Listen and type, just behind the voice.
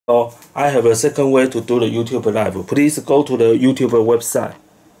I have a second way to do the YouTube live. Please go to the YouTube website.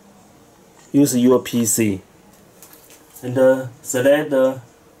 Use your PC and select the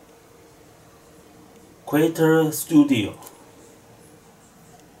Creator Studio.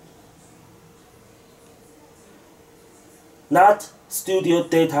 Not Studio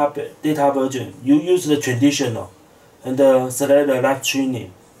data version. You use the traditional and select the live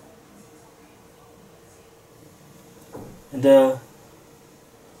streaming. And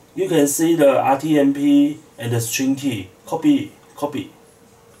you can see the RTMP and the string key. Copy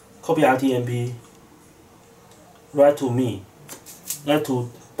RTMP. Write to me. Write to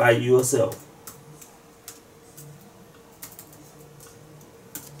by yourself.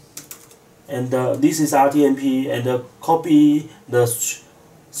 And this is RTMP, and copy the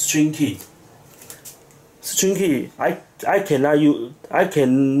string key. String key. I cannot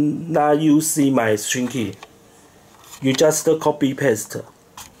use see my string key. You just copy paste.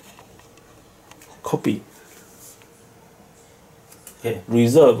 Copy. Okay.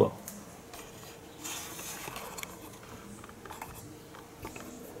 Reserve.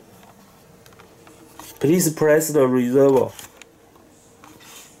 Please press the reserve.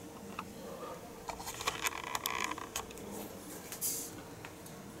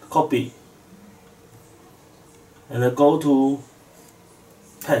 Copy and go to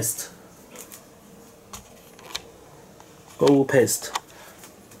paste. Go paste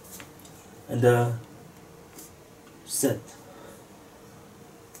and set.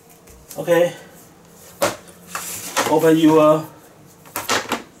 Okay. Open your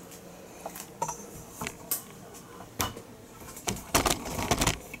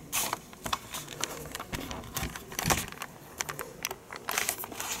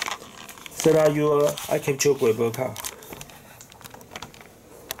set up your iCapture grabber card.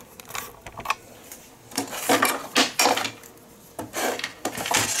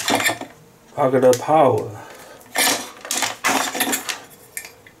 Plug the power.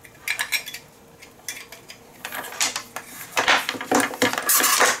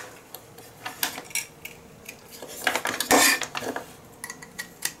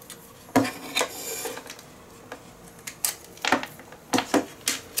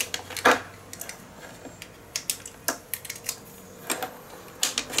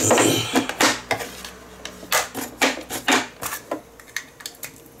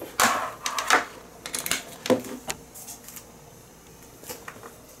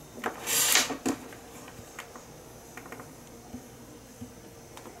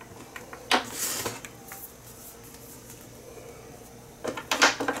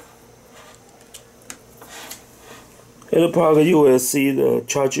 In the plug, you will see the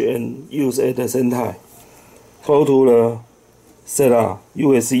charge and use at the same time. Go to the setup,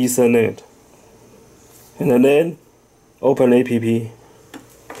 USB Ethernet, and then open APP.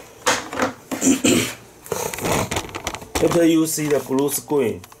 After you see the blue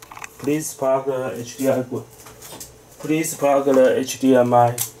screen, please plug the HDMI. Please plug the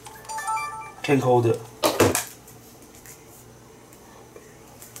HDMI encoder.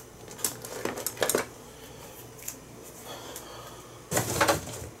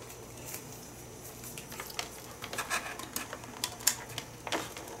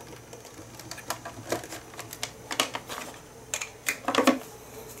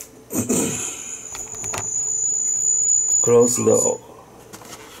 Close the.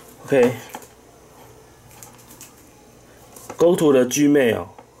 Okay. Go to the Gmail.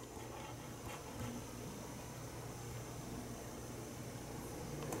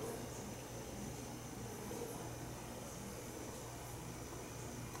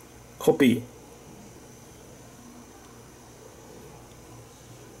 Copy.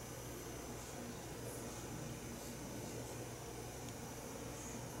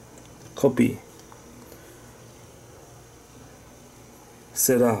 Copy.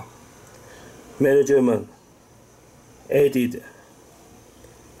 Setup. Management. Edit.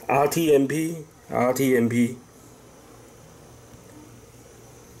 RTMP.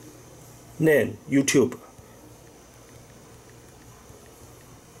 Name YouTube.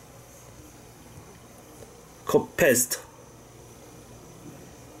 Paste.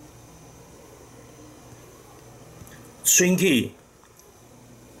 String key.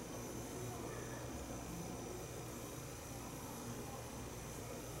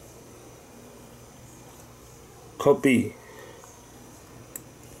 Copy.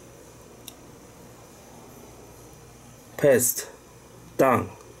 Paste. Done.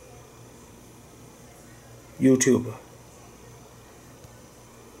 YouTube.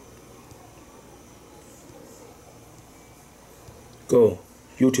 Go.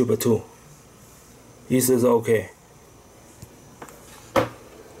 YouTube 2. This is okay.